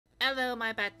Hello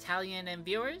my battalion and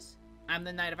viewers, I'm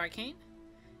the Knight of Arcane,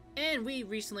 and we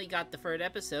recently got the third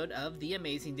episode of the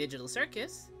Amazing Digital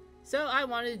Circus, so I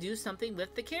wanted to do something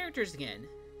with the characters again.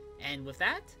 And with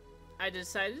that, I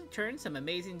decided to turn some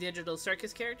Amazing Digital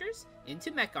Circus characters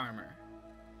into Mech Armor.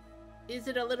 Is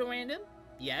it a little random?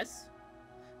 Yes.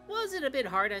 Was it a bit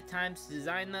hard at times to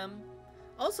design them?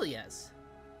 Also yes.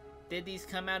 Did these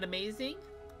come out amazing?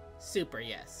 Super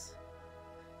yes.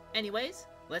 Anyways,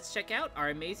 let's check out our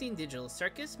Amazing Digital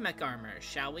Circus Mech Armor,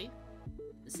 shall we?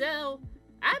 So,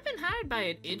 I've been hired by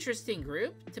an interesting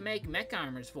group to make Mech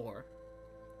Armors for.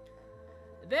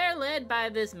 They're led by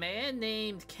this man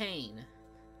named Kane,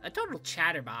 a total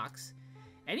chatterbox,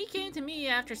 and he came to me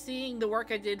after seeing the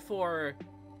work I did for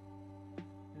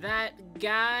that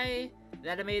guy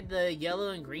that I made the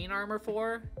yellow and green armor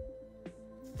for.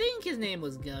 I think his name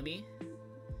was Gummy.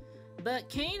 But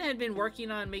Kane had been working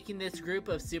on making this group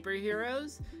of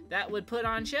superheroes that would put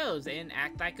on shows and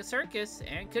act like a circus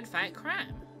and could fight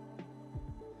crime.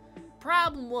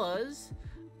 Problem was,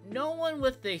 no one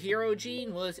with the hero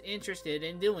gene was interested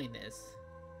in doing this.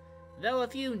 Though a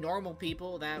few normal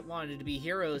people that wanted to be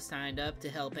heroes signed up to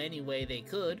help any way they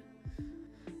could.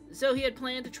 So he had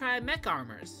planned to try Mech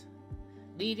Armors,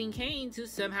 leading Kane to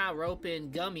somehow rope in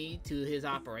Gummy to his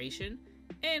operation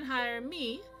and hire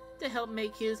me to help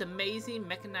make his amazing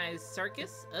mechanized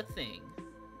circus a thing.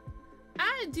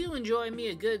 I do enjoy me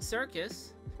a good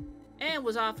circus, and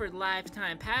was offered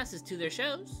lifetime passes to their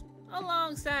shows,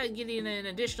 alongside getting an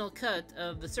additional cut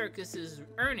of the circus's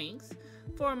earnings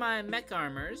for my mech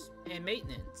armors and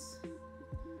maintenance.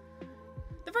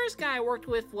 The first guy I worked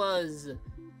with was...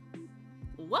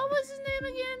 what was his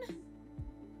name again?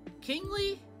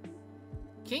 Kingsley?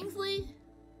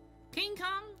 King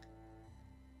Kong?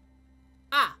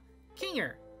 Ah!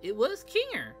 Kinger. It was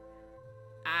Kinger,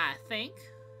 I think.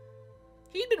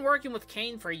 He'd been working with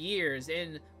Kane for years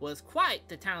and was quite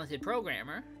the talented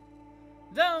programmer,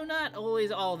 though not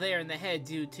always all there in the head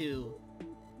due to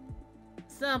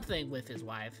something with his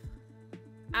wife.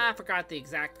 I forgot the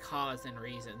exact cause and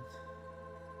reason.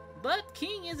 But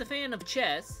King is a fan of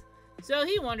chess, so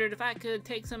he wondered if I could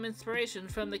take some inspiration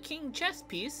from the King chess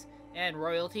piece and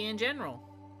royalty in general.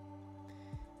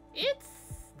 It's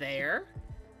there,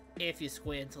 if you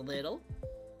squint a little.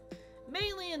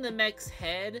 Mainly in the mech's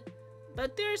head,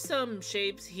 but there's some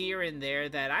shapes here and there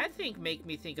that I think make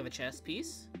me think of a chess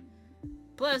piece.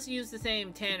 Plus use the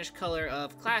same tannish color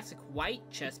of classic white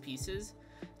chess pieces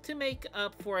to make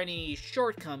up for any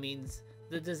shortcomings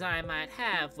the design might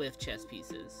have with chess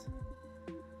pieces.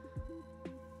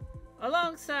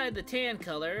 Alongside the tan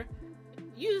color,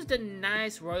 used a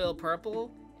nice royal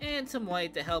purple and some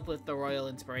white to help with the royal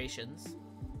inspirations.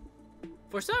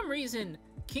 For some reason,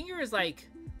 Kinger is like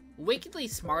wickedly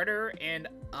smarter and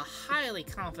a highly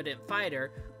confident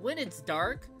fighter when it's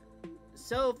dark,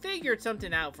 so figured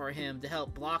something out for him to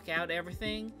help block out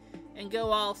everything and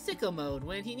go all sicko mode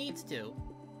when he needs to.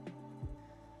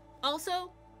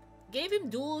 Also, gave him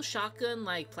dual shotgun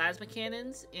like plasma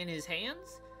cannons in his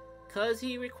hands, cause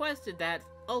he requested that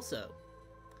also,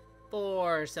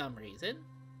 for some reason.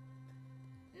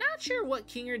 Not sure what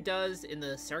Kinger does in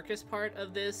the circus part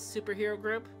of this superhero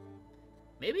group.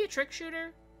 Maybe a trick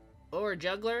shooter? Or a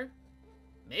juggler?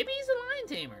 Maybe he's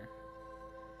a lion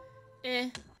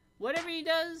tamer. Whatever he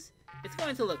does, it's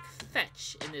going to look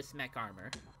fetch in this mech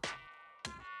armor.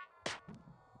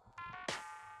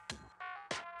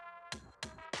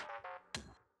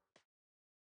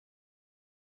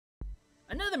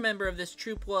 Another member of this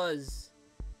troupe was...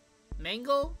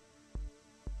 Mangle?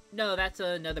 No, that's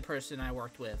another person I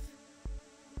worked with.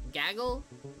 Gangle?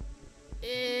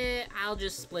 I'll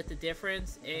just split the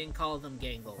difference and call them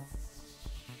Gangle.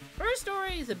 Her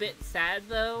story is a bit sad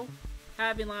though,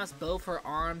 having lost both her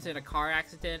arms in a car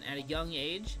accident at a young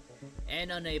age,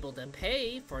 and unable to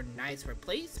pay for nice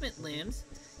replacement limbs,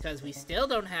 because we still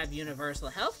don't have universal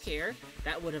health care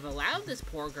that would have allowed this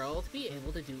poor girl to be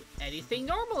able to do anything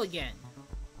normal again.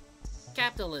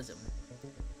 Capitalism.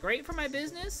 Great for my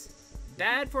business,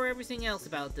 bad for everything else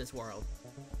about this world.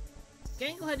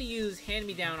 Gangle had to use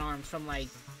hand-me-down arms from like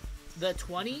the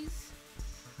 20s,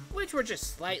 which were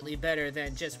just slightly better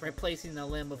than just replacing the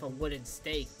limb with a wooden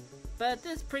stake, but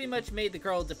this pretty much made the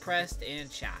girl depressed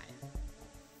and shy.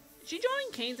 She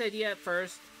joined Kane's idea at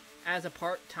first as a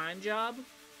part-time job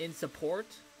in support,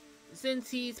 since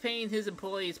he's paying his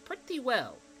employees pretty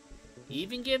well,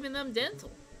 even giving them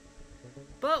dental.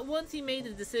 But once he made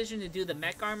the decision to do the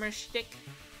mech armor shtick,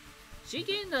 she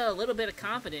gained a little bit of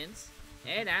confidence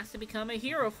and asked to become a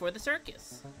hero for the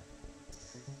circus.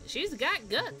 She's got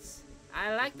guts.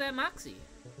 I like that moxie.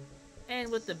 And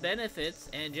with the benefits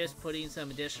and just putting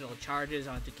some additional charges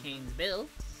onto Kane's bill,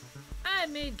 I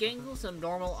made Gangle some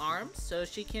normal arms so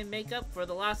she can make up for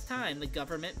the lost time the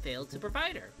government failed to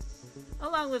provide her,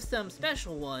 along with some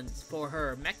special ones for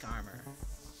her mech armor.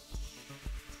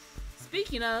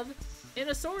 Speaking of, in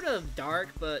a sort of dark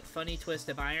but funny twist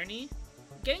of irony,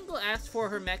 Gangle asked for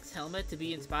her mech's helmet to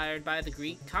be inspired by the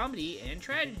Greek comedy and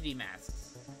tragedy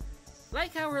masks,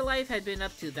 like how her life had been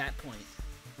up to that point.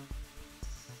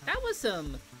 That was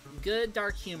some good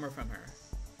dark humor from her,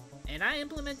 and I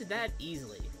implemented that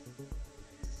easily.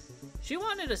 She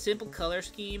wanted a simple color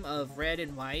scheme of red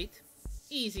and white,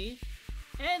 easy,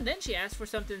 and then she asked for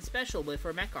something special with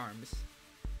her mech arms.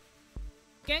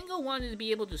 Gangle wanted to be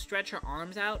able to stretch her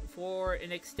arms out for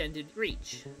an extended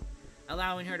reach,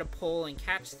 allowing her to pull and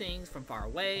catch things from far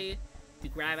away, to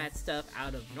grab at stuff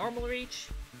out of normal reach,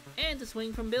 and to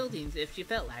swing from buildings if she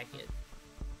felt like it.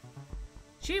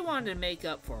 She wanted to make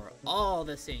up for all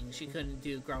the things she couldn't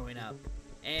do growing up,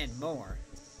 and more.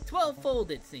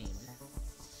 12-fold it seemed.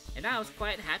 And I was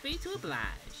quite happy to oblige.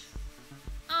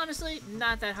 Honestly,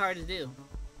 not that hard to do.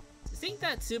 I think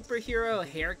that superhero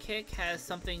hair kick has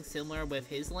something similar with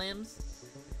his limbs,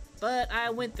 but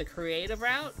I went the creative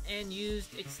route and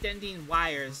used extending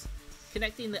wires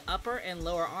connecting the upper and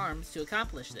lower arms to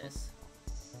accomplish this.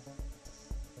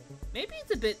 Maybe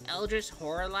it's a bit Eldritch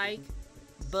Horror-like,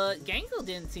 but Gangle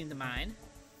didn't seem to mind.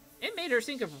 It made her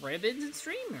think of ribbons and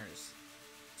streamers.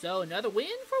 So another win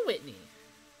for Whitney.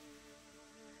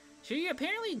 She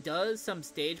apparently does some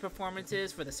stage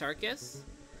performances for the circus,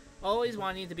 always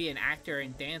wanting to be an actor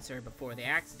and dancer before the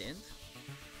accident.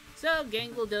 So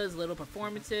Gangle does little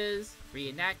performances,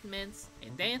 reenactments,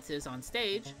 and dances on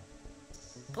stage.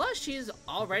 Plus she's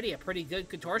already a pretty good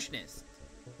contortionist.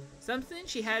 Something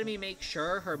she had me make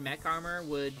sure her mech armor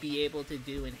would be able to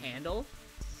do and handle.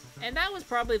 And that was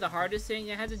probably the hardest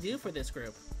thing I had to do for this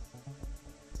group.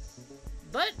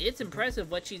 But it's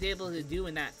impressive what she's able to do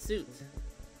in that suit.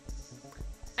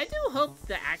 I do hope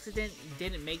the accident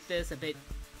didn't make this a bit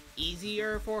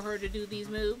easier for her to do these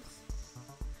moves.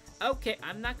 Okay,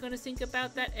 I'm not going to think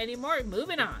about that anymore.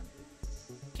 Moving on.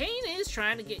 Kane is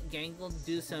trying to get Gangle to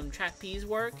do some trapeze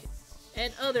work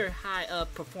and other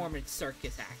high-up performance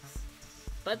circus acts.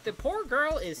 But the poor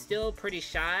girl is still pretty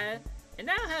shy and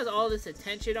now has all this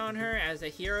attention on her as a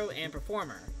hero and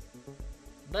performer.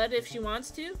 But if she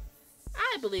wants to,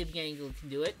 I believe Gangle can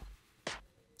do it.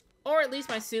 Or at least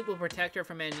my suit will protect her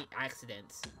from any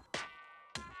accidents.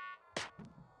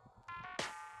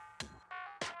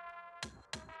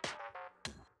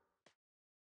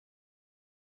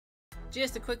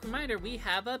 Just a quick reminder, we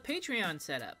have a Patreon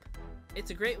set up.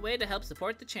 It's a great way to help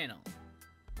support the channel.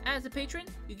 As a patron,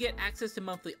 you get access to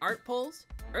monthly art polls,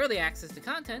 early access to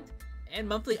content, and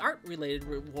monthly art-related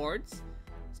rewards,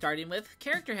 starting with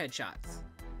character headshots.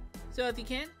 So if you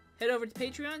can, head over to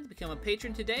Patreon to become a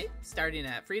patron today, starting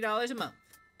at $3 a month.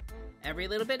 Every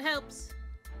little bit helps.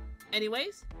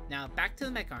 Anyways, now back to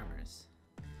the Mech Armors.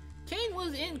 Kane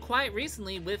was in quite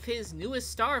recently with his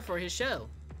newest star for his show.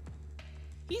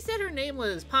 He said her name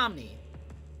was Pomni.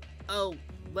 Oh,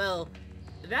 well,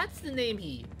 that's the name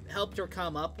he helped her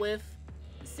come up with,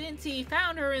 since he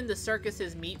found her in the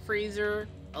circus's meat freezer,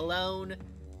 alone,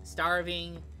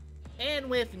 starving, and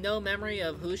with no memory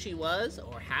of who she was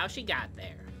or how she got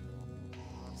there.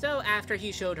 So after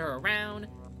he showed her around,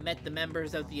 met the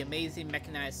members of the Amazing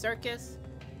Mechanized Circus,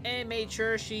 and made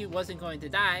sure she wasn't going to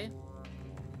die,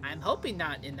 I'm hoping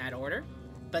not in that order,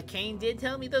 but Kane did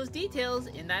tell me those details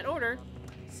in that order,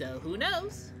 so who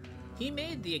knows? He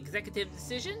made the executive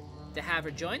decision to have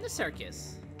her join the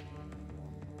circus.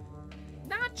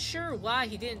 Not sure why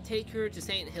he didn't take her to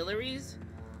St. Hilary's,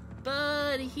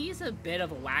 but he's a bit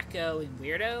of a wacko and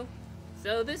weirdo,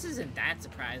 so this isn't that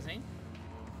surprising.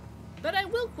 But I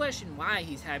will question why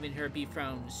he's having her be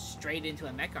thrown straight into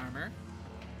a mech armor.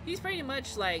 He's pretty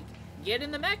much like, get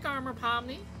in the mech armor,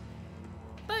 Pomni.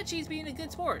 But she's being a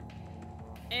good sport,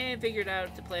 and figured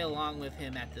out to play along with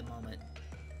him at the moment.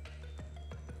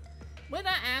 When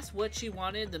I asked what she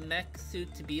wanted the mech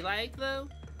suit to be like, though,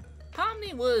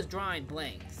 Pomni was drawing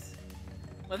blanks.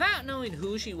 Without knowing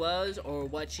who she was or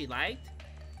what she liked,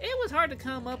 it was hard to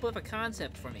come up with a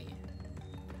concept for me.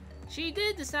 She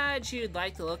did decide she would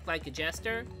like to look like a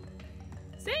jester,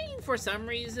 saying for some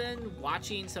reason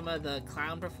watching some of the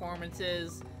clown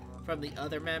performances from the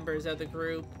other members of the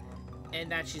group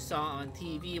and that she saw on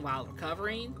TV while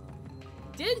recovering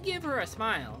did give her a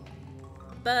smile,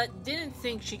 but didn't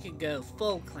think she could go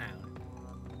full clown,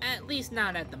 at least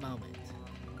not at the moment.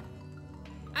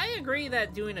 I agree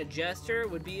that doing a jester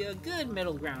would be a good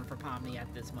middle ground for Pomni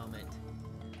at this moment,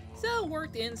 so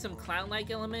worked in some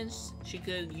clown-like elements she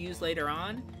could use later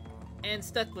on, and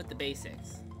stuck with the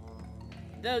basics.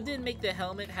 Though it did make the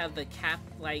helmet have the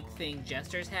cap-like thing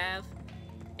jesters have,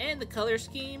 and the color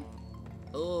scheme,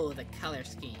 oh, the color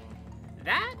scheme,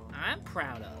 that I'm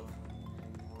proud of.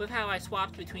 With how I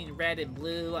swapped between red and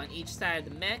blue on each side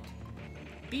of the mech,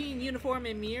 being uniform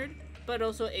and mirrored, but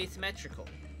also asymmetrical.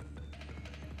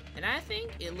 And I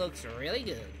think it looks really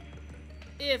good,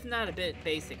 if not a bit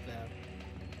basic though.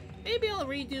 Maybe I'll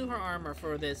redo her armor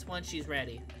for this once she's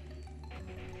ready.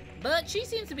 But she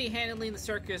seems to be handling the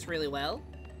circus really well,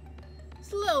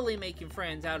 slowly making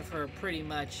friends out of her pretty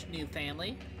much new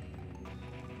family.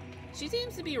 She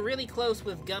seems to be really close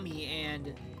with Gummy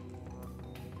and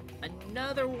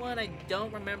another one I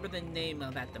don't remember the name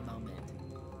of at the moment.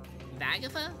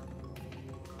 Vagatha?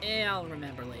 I'll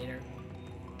remember later.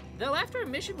 Though after a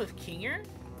mission with Kinger,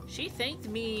 she thanked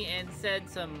me and said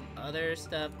some other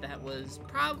stuff that was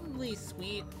probably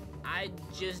sweet. I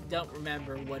just don't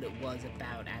remember what it was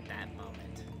about at that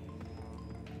moment.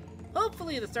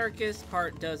 Hopefully the circus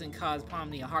part doesn't cause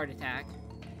Pomni a heart attack.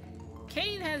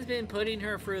 Kane has been putting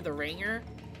her through the ringer,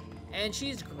 and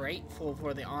she's grateful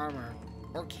for the armor,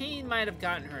 or Kane might have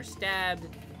gotten her stabbed,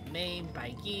 maimed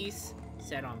by geese,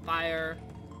 set on fire,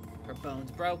 her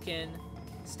bones broken,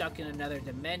 stuck in another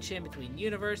dimension between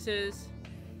universes,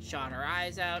 shot her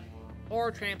eyes out,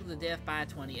 or trampled to death by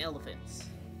 20 elephants.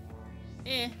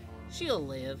 She'll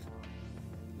live.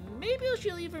 Maybe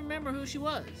she'll even remember who she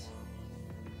was.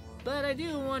 But I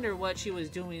do wonder what she was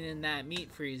doing in that meat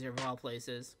freezer of all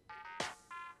places.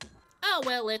 Oh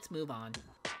well, let's move on.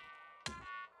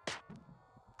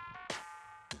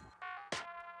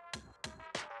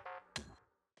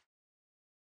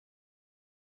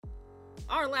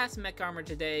 Our last mech armor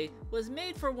today was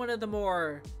made for one of the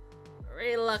more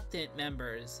reluctant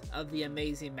members of the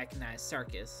Amazing Mechanized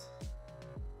Circus.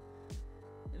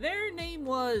 Their name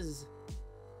was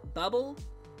Bubble?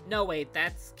 No wait,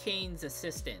 that's Kane's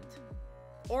assistant.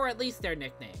 Or at least their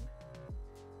nickname.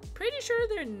 Pretty sure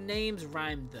their names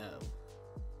rhymed though.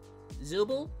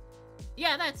 Zooble?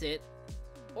 Yeah, that's it.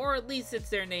 Or at least it's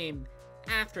their name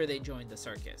after they joined the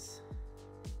circus.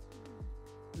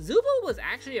 Zooble was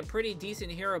actually a pretty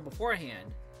decent hero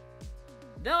beforehand,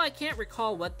 though I can't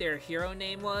recall what their hero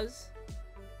name was,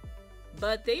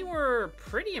 but they were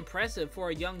pretty impressive for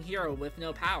a young hero with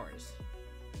no powers.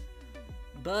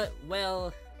 But,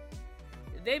 well,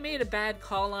 they made a bad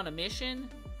call on a mission,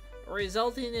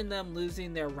 resulting in them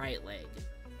losing their right leg.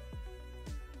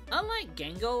 Unlike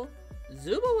Gangle,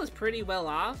 Zooble was pretty well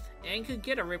off and could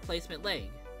get a replacement leg.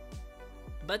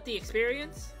 But the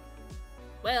experience?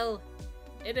 Well,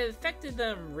 it affected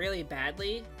them really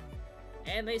badly,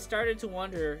 and they started to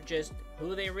wonder just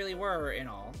who they really were and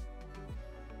all.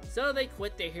 So they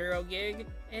quit their hero gig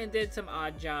and did some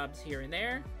odd jobs here and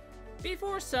there,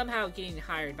 before somehow getting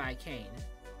hired by Kane.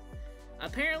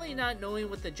 Apparently not knowing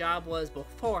what the job was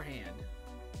beforehand.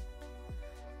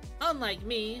 Unlike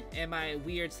me and my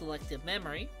weird selective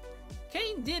memory,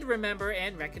 Kane did remember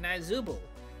and recognize Zooble,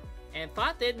 and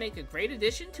thought they'd make a great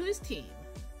addition to his team.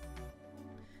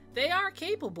 They are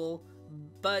capable,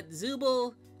 but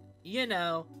Zooble, you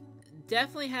know,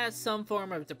 definitely has some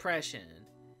form of depression,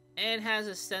 and has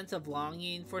a sense of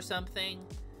longing for something,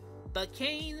 but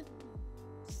Kane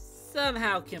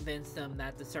somehow convinced them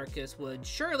that the circus would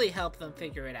surely help them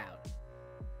figure it out.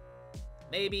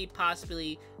 Maybe,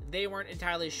 possibly, they weren't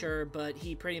entirely sure, but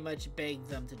he pretty much begged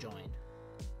them to join.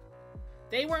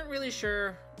 They weren't really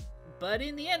sure, but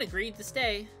in the end agreed to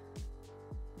stay.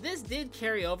 This did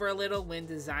carry over a little when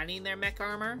designing their mech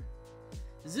armor.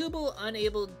 Zooble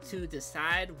unable to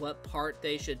decide what part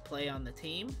they should play on the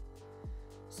team,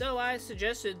 so I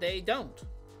suggested they don't.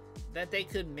 That they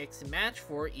could mix and match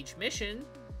for each mission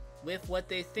with what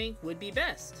they think would be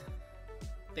best.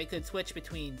 They could switch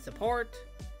between support,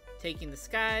 taking the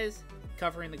skies,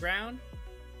 covering the ground,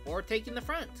 or taking the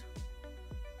front.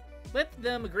 With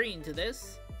them agreeing to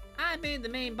this, I made the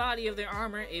main body of their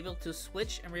armor able to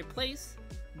switch and replace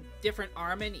different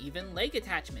arm and even leg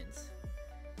attachments,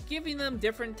 giving them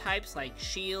different types like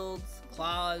shields,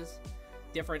 claws,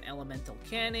 different elemental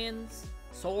cannons,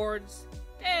 swords,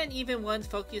 and even ones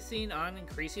focusing on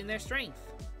increasing their strength.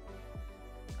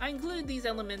 I include these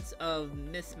elements of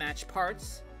mismatched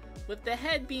parts, with the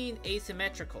head being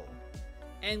asymmetrical,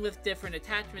 and with different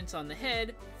attachments on the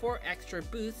head for extra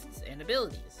boosts and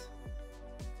abilities.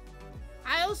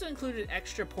 I also included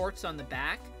extra ports on the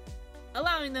back,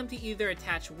 allowing them to either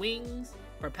attach wings,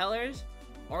 propellers,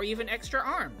 or even extra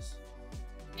arms,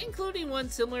 including one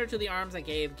similar to the arms I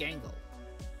gave Gangle.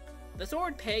 The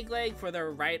sword peg leg for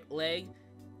their right leg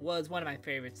was one of my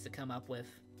favorites to come up with.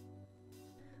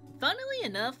 Funnily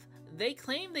enough, they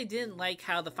claimed they didn't like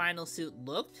how the final suit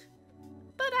looked,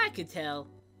 but I could tell.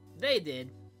 They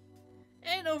did.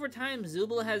 And over time,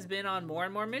 Zooble has been on more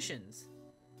and more missions,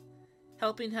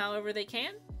 helping however they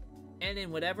can, and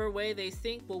in whatever way they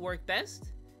think will work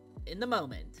best in the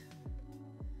moment.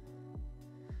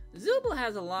 Zooble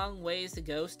has a long ways to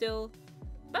go still,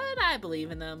 but I believe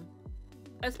in them,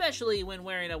 especially when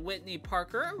wearing a Whitney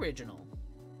Parker original.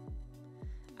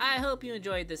 I hope you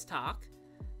enjoyed this talk.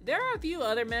 There are a few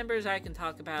other members I can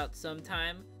talk about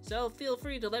sometime, so feel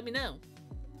free to let me know.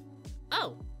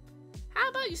 Oh, how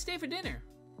about you stay for dinner?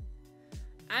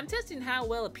 I'm testing how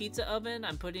well a pizza oven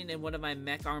I'm putting in one of my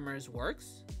Mech Armors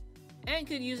works, and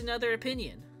could use another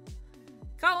opinion.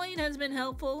 Colleen has been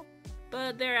helpful,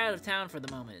 but they're out of town for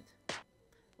the moment.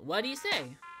 What do you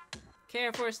say?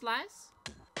 Care for a slice?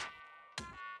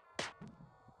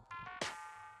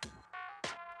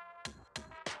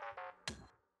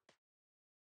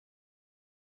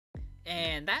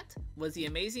 And that was the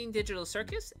Amazing Digital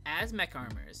Circus as Mech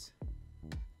Armors.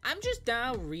 I'm just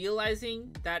now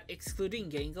realizing that excluding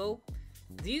Gangle,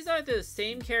 these are the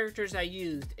same characters I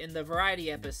used in the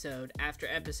variety episode after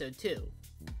episode 2.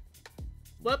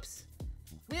 Whoops.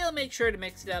 We'll make sure to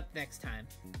mix it up next time.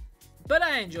 But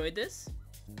I enjoyed this.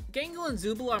 Gangle and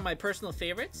Zooble are my personal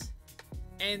favorites,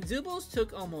 and Zooble's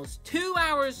took almost 2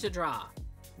 hours to draw.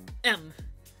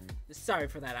 Sorry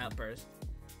for that outburst.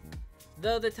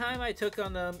 Though the time I took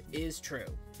on them is true.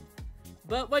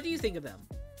 But what do you think of them?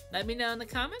 Let me know in the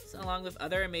comments, along with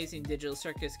other Amazing Digital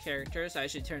Circus characters I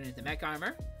should turn into Mech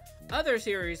Armor, other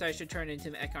series I should turn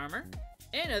into Mech Armor,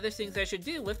 and other things I should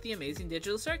do with the Amazing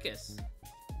Digital Circus.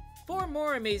 For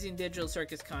more Amazing Digital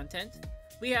Circus content,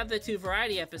 we have the 2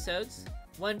 variety episodes,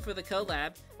 one for the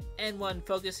collab, and one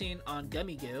focusing on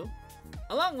Gummy Goo,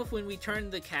 along with when we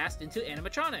turn the cast into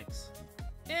animatronics.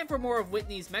 And for more of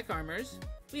Whitney's Mech Armors,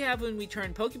 we have when we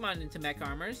turn Pokemon into Mech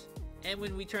Armors, and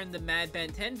when we turn the Mad Ben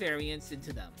 10 variants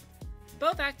into them,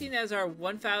 both acting as our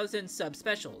 1000 sub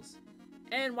specials.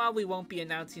 And while we won't be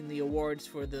announcing the awards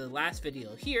for the last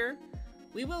video here,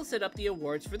 we will set up the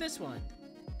awards for this one,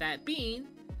 that being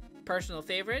Personal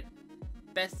Favorite,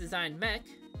 Best Designed Mech,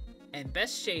 and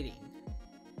Best Shading.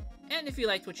 And if you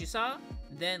liked what you saw,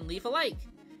 then leave a like,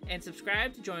 and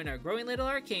subscribe to join our growing little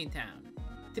Arcane town,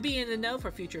 to be in the know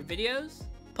for future videos,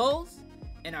 polls,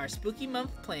 and our spooky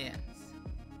month plans.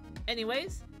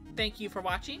 Anyways, thank you for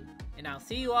watching, and I'll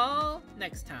see you all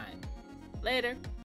next time. Later.